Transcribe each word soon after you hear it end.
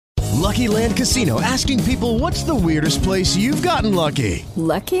Lucky Land Casino, asking people, what's the weirdest place you've gotten lucky?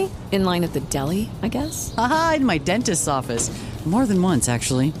 Lucky? In line at the deli, I guess? Aha, in my dentist's office. More than once,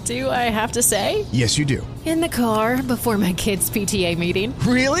 actually. Do I have to say? Yes, you do. In the car before my kids' PTA meeting.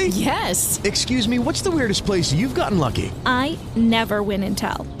 Really? Yes. Excuse me, what's the weirdest place you've gotten lucky? I never win and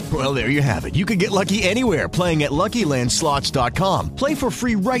tell. Well, there you have it. You can get lucky anywhere, playing at LuckyLandSlots.com. Play for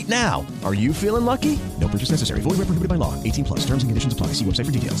free right now. Are you feeling lucky? No purchase necessary. Void where prohibited by law. 18 plus. Terms and conditions apply. See website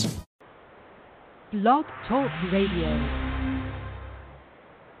for details. Blog Talk Radio.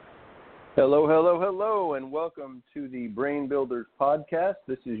 Hello, hello, hello, and welcome to the Brain Builders Podcast.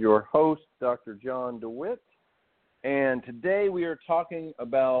 This is your host, Dr. John DeWitt, and today we are talking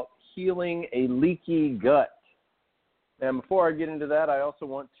about healing a leaky gut. And before I get into that, I also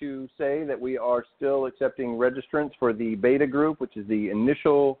want to say that we are still accepting registrants for the beta group, which is the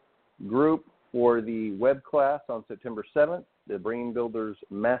initial group for the web class on September 7th, the Brain Builders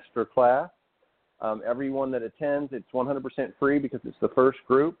Master Class. Everyone that attends, it's 100% free because it's the first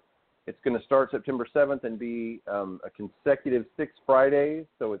group. It's going to start September 7th and be a consecutive 6 Fridays,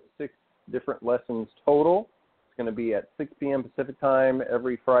 so it's 6 different lessons total. It's going to be at 6 p.m. Pacific time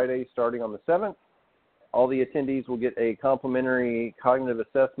every Friday starting on the 7th. All the attendees will get a complimentary cognitive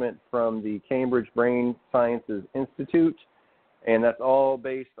assessment from the Cambridge Brain Sciences Institute, and that's all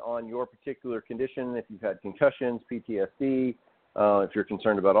based on your particular condition. If you've had concussions, PTSD, if you're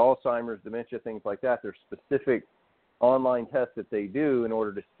concerned about Alzheimer's, dementia, things like that, there's specific online tests that they do in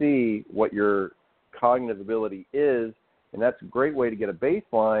order to see what your cognitive ability is, and that's a great way to get a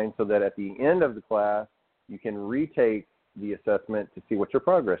baseline so that at the end of the class you can retake the assessment to see what your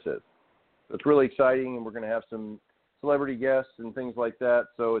progress is. So it's really exciting, and we're going to have some celebrity guests and things like that,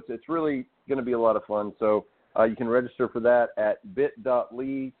 so it's really going to be a lot of fun. So you can register for that at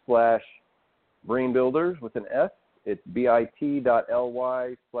bit.ly/brainbuilders with an S. It's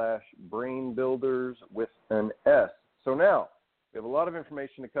bit.ly/brainbuilders with an S. So now, we have a lot of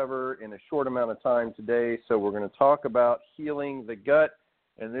information to cover in a short amount of time today, so we're going to talk about healing the gut,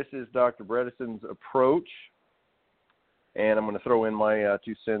 and this is Dr. Bredesen's approach, and I'm going to throw in my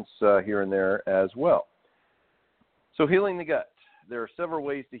 2 cents here and there as well. So healing the gut. There are several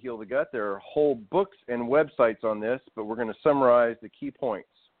ways to heal the gut. There are whole books and websites on this, but we're going to summarize the key points.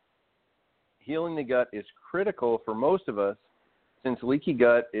 Healing the gut is critical for most of us since leaky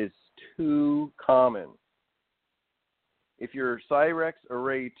gut is too common. If your Cyrex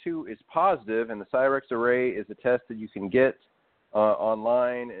Array 2 is positive, and the Cyrex Array is a test that you can get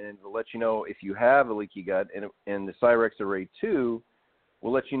online, and it'll let you know if you have a leaky gut, and the Cyrex Array 2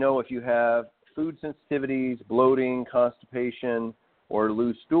 will let you know if you have food sensitivities, bloating, constipation, or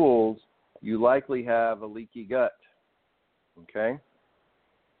loose stools, you likely have a leaky gut. Okay?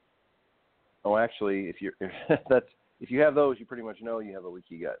 Oh, actually, if you have those, you pretty much know you have a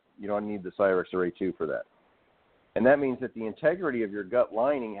leaky gut. You don't need the Cyrex Array 2 for that. And that means that the integrity of your gut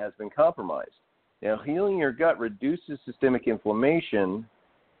lining has been compromised. Now, healing your gut reduces systemic inflammation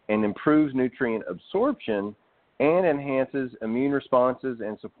and improves nutrient absorption and enhances immune responses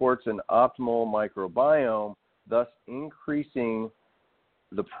and supports an optimal microbiome, thus increasing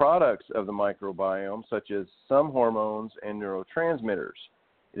the products of the microbiome, such as some hormones and neurotransmitters.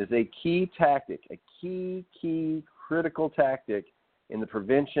 It is a key tactic, a key critical tactic in the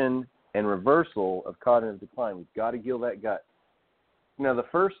prevention and reversal of cognitive decline. We've got to heal that gut. Now, the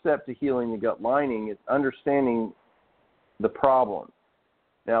first step to healing the gut lining is understanding the problem.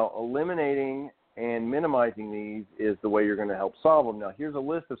 Now, eliminating and minimizing these is the way you're going to help solve them. Now, here's a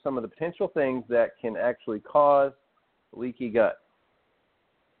list of some of the potential things that can actually cause leaky gut.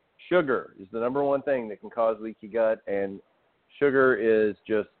 Sugar is the number one thing that can cause leaky gut, and sugar is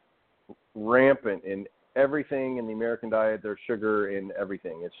just rampant in everything in the American diet. There's sugar in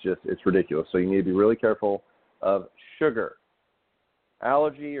everything. It's ridiculous. So you need to be really careful of sugar.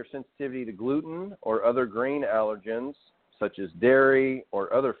 Allergy or sensitivity to gluten or other grain allergens, such as dairy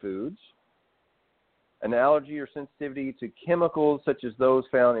or other foods. An allergy or sensitivity to chemicals, such as those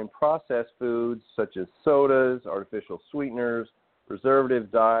found in processed foods, such as sodas, artificial sweeteners,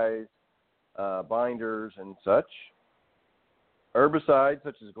 preservatives, dyes, binders, and such. Herbicides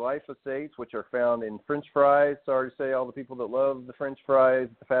such as glyphosates, which are found in French fries. Sorry to say, all the people that love the French fries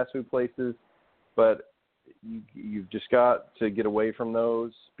at the fast food places, but you've just got to get away from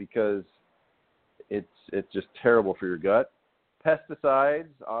those because it's just terrible for your gut.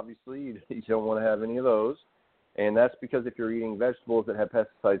 Pesticides, obviously, you don't want to have any of those, and that's because if you're eating vegetables that have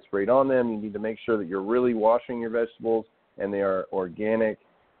pesticides sprayed on them, you need to make sure that you're really washing your vegetables and they are organic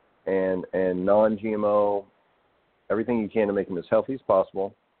and non-GMO. Everything you can to make them as healthy as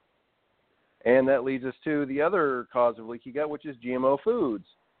possible. And that leads us to the other cause of leaky gut, which is GMO foods.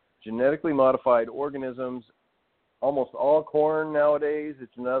 genetically modified organisms. Almost all corn nowadays is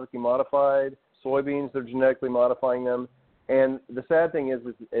genetically modified. Soybeans, they're genetically modifying them. And the sad thing is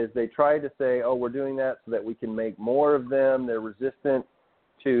they try to say, oh, we're doing that so that we can make more of them. They're resistant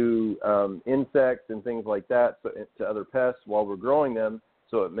to insects and things like that, so, to other pests while we're growing them.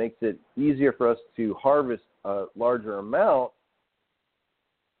 So it makes it easier for us to harvest a larger amount.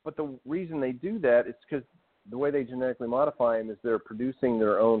 But the reason they do that is because the way they genetically modify them is they're producing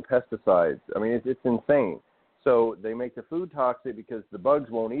their own pesticides. I mean, it's insane. So they make the food toxic because the bugs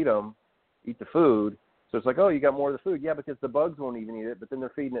won't eat the food. So it's like, oh, you got more of the food. Yeah, because the bugs won't even eat it, but then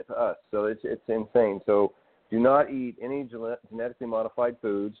they're feeding it to us. So it's insane. So do not eat any genetically modified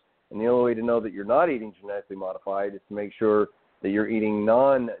foods. And the only way to know that you're not eating genetically modified is to make sure that you're eating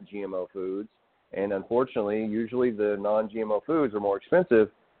non-GMO foods. And unfortunately, usually the non-GMO foods are more expensive.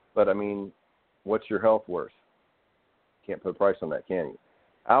 But, I mean, what's your health worth? Can't put a price on that, can you?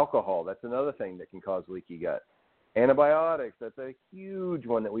 Alcohol, that's another thing that can cause leaky gut. Antibiotics, that's a huge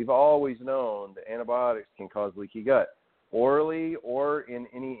one that we've always known that antibiotics can cause leaky gut. Orally or in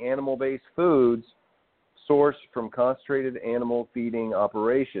any animal-based foods sourced from concentrated animal feeding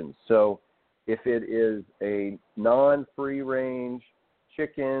operations. So if it is a non-free range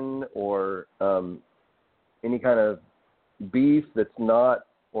chicken or any kind of beef that's not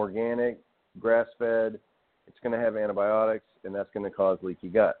organic, grass-fed, it's going to have antibiotics, and that's going to cause leaky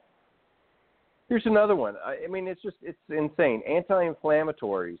gut. Here's another one. I mean, it's insane.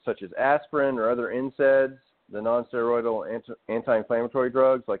 Anti-inflammatories such as aspirin or other NSAIDs, the non-steroidal anti-inflammatory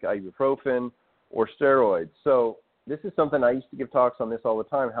drugs like ibuprofen or steroids. So this is something I used to give talks on this all the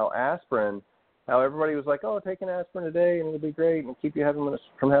time, how everybody was like, oh, take an aspirin a day and it'll be great and keep you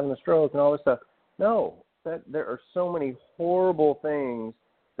from having a stroke and all this stuff. No, there are so many horrible things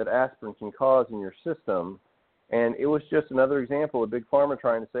that aspirin can cause in your system. And it was just another example of Big Pharma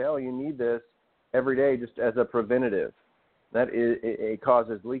trying to say, oh, you need this every day just as a preventative. It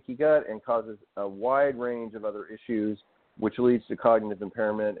causes leaky gut and causes a wide range of other issues, which leads to cognitive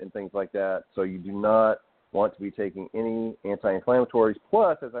impairment and things like that. So you do not want to be taking any anti-inflammatories.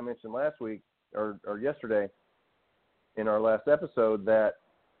 Plus, as I mentioned last week or yesterday in our last episode, that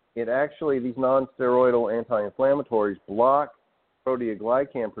it actually, these non-steroidal anti-inflammatories block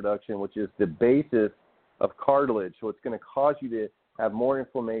proteoglycan production, which is the basis of cartilage. So it's going to cause you to have more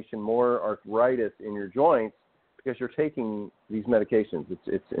inflammation, more arthritis in your joints because you're taking these medications.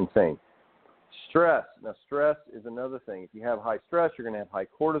 It's insane. Stress. Now, stress is another thing. If you have high stress, you're going to have high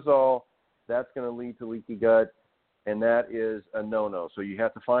cortisol. That's going to lead to leaky gut, and that is a no-no. So you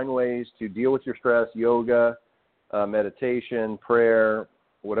have to find ways to deal with your stress, yoga, meditation, prayer,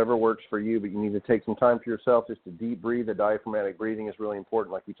 whatever works for you, but you need to take some time for yourself just to deep breathe. The diaphragmatic breathing is really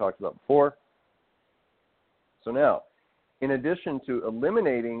important, like we talked about before. So now, in addition to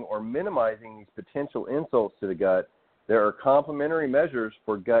eliminating or minimizing these potential insults to the gut, there are complementary measures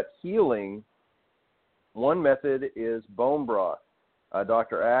for gut healing. One method is bone broth.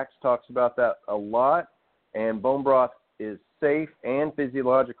 Dr. Axe talks about that a lot, and bone broth is safe and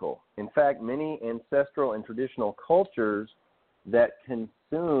physiological. In fact, many ancestral and traditional cultures that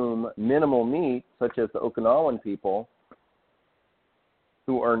consume minimal meat, such as the Okinawan people,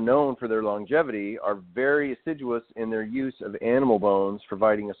 who are known for their longevity, are very assiduous in their use of animal bones,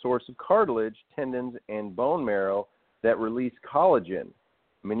 providing a source of cartilage, tendons, and bone marrow that release collagen,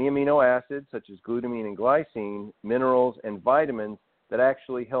 many amino acids such as glutamine and glycine, minerals, and vitamins that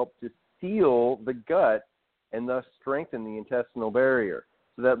actually help to seal the gut and thus strengthen the intestinal barrier.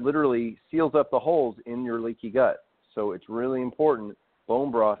 So that literally seals up the holes in your leaky gut. So it's really important.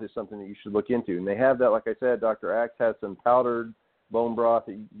 Bone broth is something that you should look into. And they have that, like I said, Dr. Axe has some powdered bone broth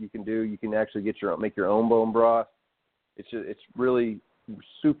that you can do. You can actually make your own bone broth. It's really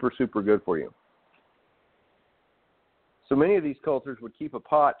super, super good for you. So many of these cultures would keep a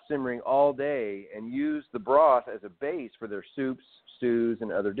pot simmering all day and use the broth as a base for their soups, stews,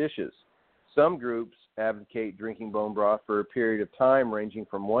 and other dishes. Some groups advocate drinking bone broth for a period of time ranging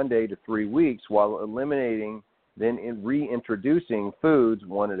from 1 day to 3 weeks while eliminating, then reintroducing foods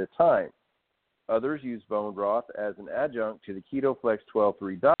one at a time. Others use bone broth as an adjunct to the KetoFlex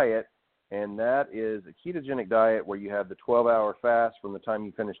 12-3 diet, and that is a ketogenic diet where you have the 12-hour fast from the time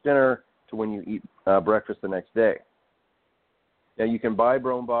you finish dinner to when you eat breakfast the next day. Now, you can buy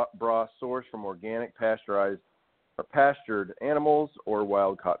bone broth sourced from organic pastured animals or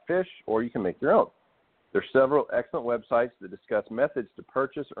wild-caught fish, or you can make your own. There are several excellent websites that discuss methods to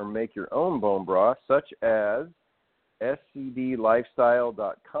purchase or make your own bone broth, such as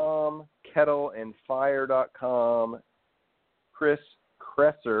scdlifestyle.com, kettleandfire.com, Chris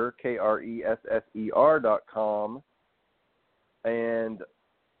Kresser, KRESSER.com, and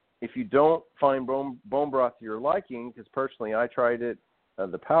if you don't find bone broth to your liking, because personally I tried it,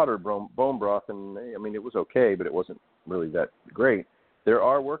 the powdered bone broth, and I mean, it was okay, but it wasn't really that great. There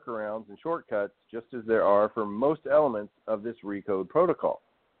are workarounds and shortcuts, just as there are for most elements of this RECODE protocol.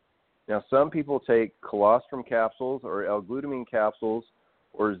 Now, some people take colostrum capsules or L-glutamine capsules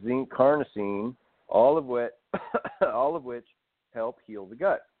or zinc carnosine, all of which help heal the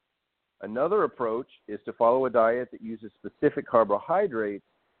gut. Another approach is to follow a diet that uses specific carbohydrates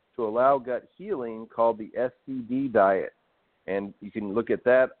to allow gut healing, called the SCD diet. And you can look at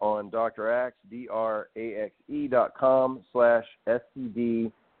that on Dr. Axe,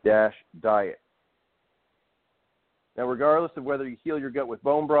 draxe.com/SCD-diet. Now, regardless of whether you heal your gut with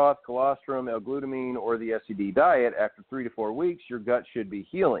bone broth, colostrum, L-glutamine, or the SCD diet, after 3 to 4 weeks, your gut should be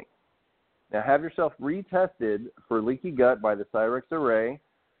healing. Now, have yourself retested for leaky gut by the Cyrex Array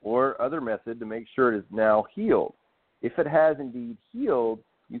or other method to make sure it is now healed. If it has indeed healed,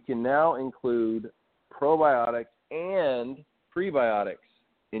 you can now include probiotics and prebiotics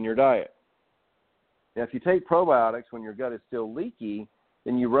in your diet. Now, if you take probiotics when your gut is still leaky,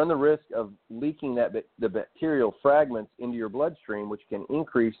 then you run the risk of leaking the bacterial fragments into your bloodstream, which can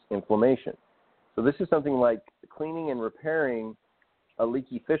increase inflammation. So this is something like cleaning and repairing a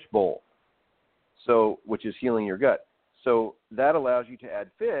leaky fish bowl, which is healing your gut. So that allows you to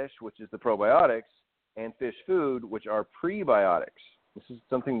add fish, which is the probiotics, and fish food, which are prebiotics. This is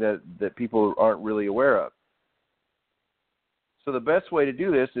something that people aren't really aware of. So the best way to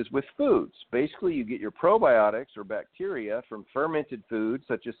do this is with foods. Basically, you get your probiotics or bacteria from fermented foods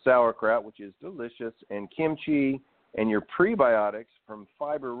such as sauerkraut, which is delicious, and kimchi, and your prebiotics from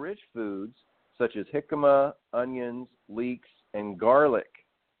fiber-rich foods such as jicama, onions, leeks, and garlic.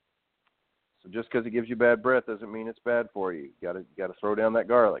 So just because it gives you bad breath doesn't mean it's bad for you. You got to throw down that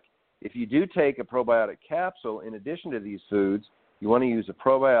garlic. If you do take a probiotic capsule in addition to these foods, you want to use a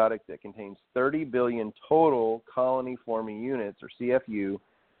probiotic that contains 30 billion total colony-forming units, or CFU,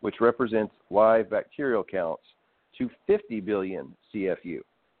 which represents live bacterial counts, to 50 billion CFU.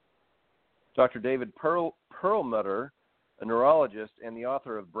 Dr. David Perlmutter, a neurologist and the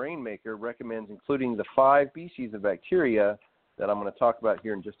author of Brain Maker, recommends including the 5 species of bacteria that I'm going to talk about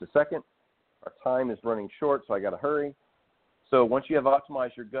here in just a second. Our time is running short, so I got to hurry. So once you have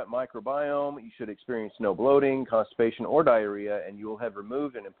optimized your gut microbiome, you should experience no bloating, constipation, or diarrhea, and you will have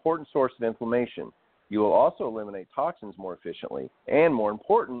removed an important source of inflammation. You will also eliminate toxins more efficiently. And more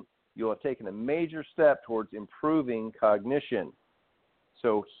important, you will have taken a major step towards improving cognition.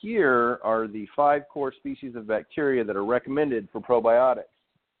 So here are the 5 core species of bacteria that are recommended for probiotics.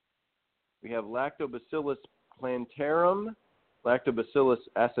 We have Lactobacillus plantarum, Lactobacillus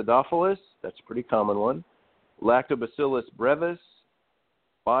acidophilus, that's a pretty common one, Lactobacillus brevis,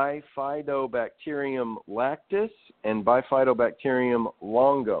 Bifidobacterium lactis, and Bifidobacterium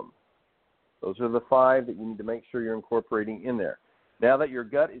longum. Those are the 5 that you need to make sure you're incorporating in there. Now that your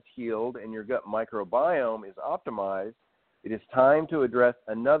gut is healed and your gut microbiome is optimized, it is time to address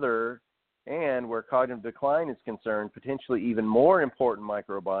another, and where cognitive decline is concerned, potentially even more important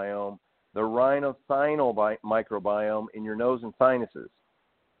microbiome, the rhinocynal microbiome in your nose and sinuses.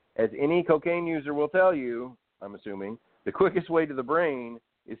 As any cocaine user will tell you, I'm assuming, the quickest way to the brain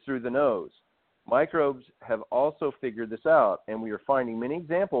is through the nose. Microbes have also figured this out, and we are finding many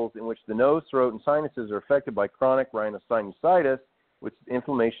examples in which the nose, throat, and sinuses are affected by chronic rhinosinusitis, which is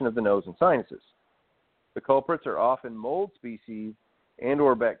inflammation of the nose and sinuses. The culprits are often mold species and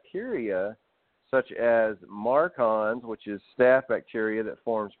or bacteria such as Marcons, which is staph bacteria that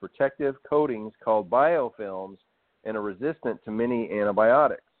forms protective coatings called biofilms and are resistant to many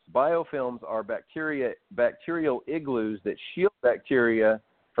antibiotics. Biofilms are bacterial igloos that shield bacteria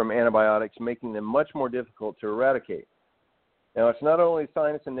from antibiotics, making them much more difficult to eradicate. Now, it's not only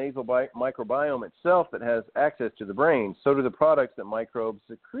sinus and nasal microbiome itself that has access to the brain, so do the products that microbes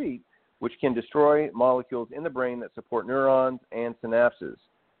secrete, which can destroy molecules in the brain that support neurons and synapses.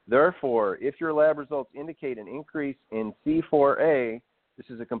 Therefore, if your lab results indicate an increase in C4A, this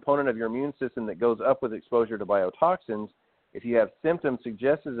is a component of your immune system that goes up with exposure to biotoxins. If you have symptoms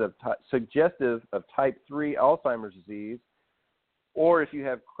suggestive of type 3 Alzheimer's disease, or if you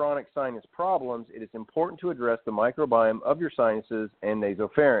have chronic sinus problems, it is important to address the microbiome of your sinuses and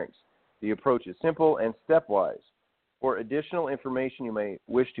nasopharynx. The approach is simple and stepwise. For additional information, you may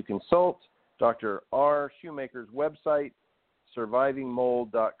wish to consult Dr. R. Shoemaker's website,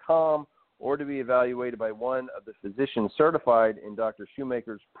 survivingmold.com, or to be evaluated by one of the physicians certified in Dr.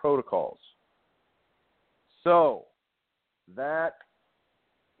 Shoemaker's protocols. So, that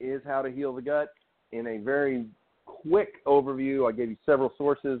is how to heal the gut in a very quick overview. I gave you several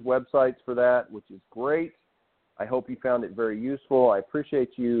sources, websites for that, which is great. I hope you found it very useful. I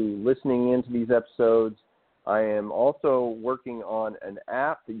appreciate you listening into these episodes. I am also working on an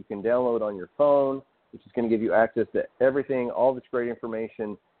app that you can download on your phone, which is going to give you access to everything, all this great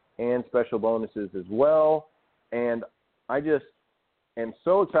information, and special bonuses as well. And I just am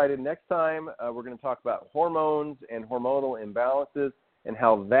so excited. Next time, we're going to talk about hormones and hormonal imbalances and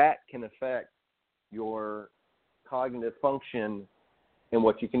how that can affect your cognitive function and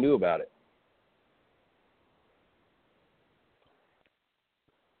what you can do about it.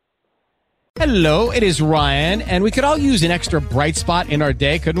 Hello, it is Ryan, and we could all use an extra bright spot in our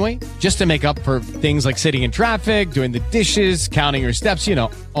day, couldn't we? Just to make up for things like sitting in traffic, doing the dishes, counting your steps, you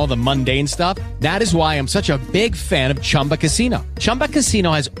know, all the mundane stuff. That is why I'm such a big fan of Chumba Casino. Chumba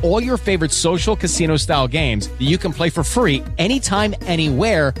Casino has all your favorite social casino-style games that you can play for free anytime,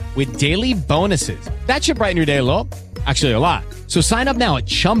 anywhere with daily bonuses. That should brighten your day a little. Actually, a lot. So sign up now at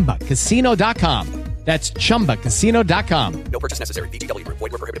ChumbaCasino.com. That's ChumbaCasino.com. No purchase necessary. VGW Group.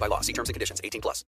 Void where prohibited by law. See terms and conditions. 18+.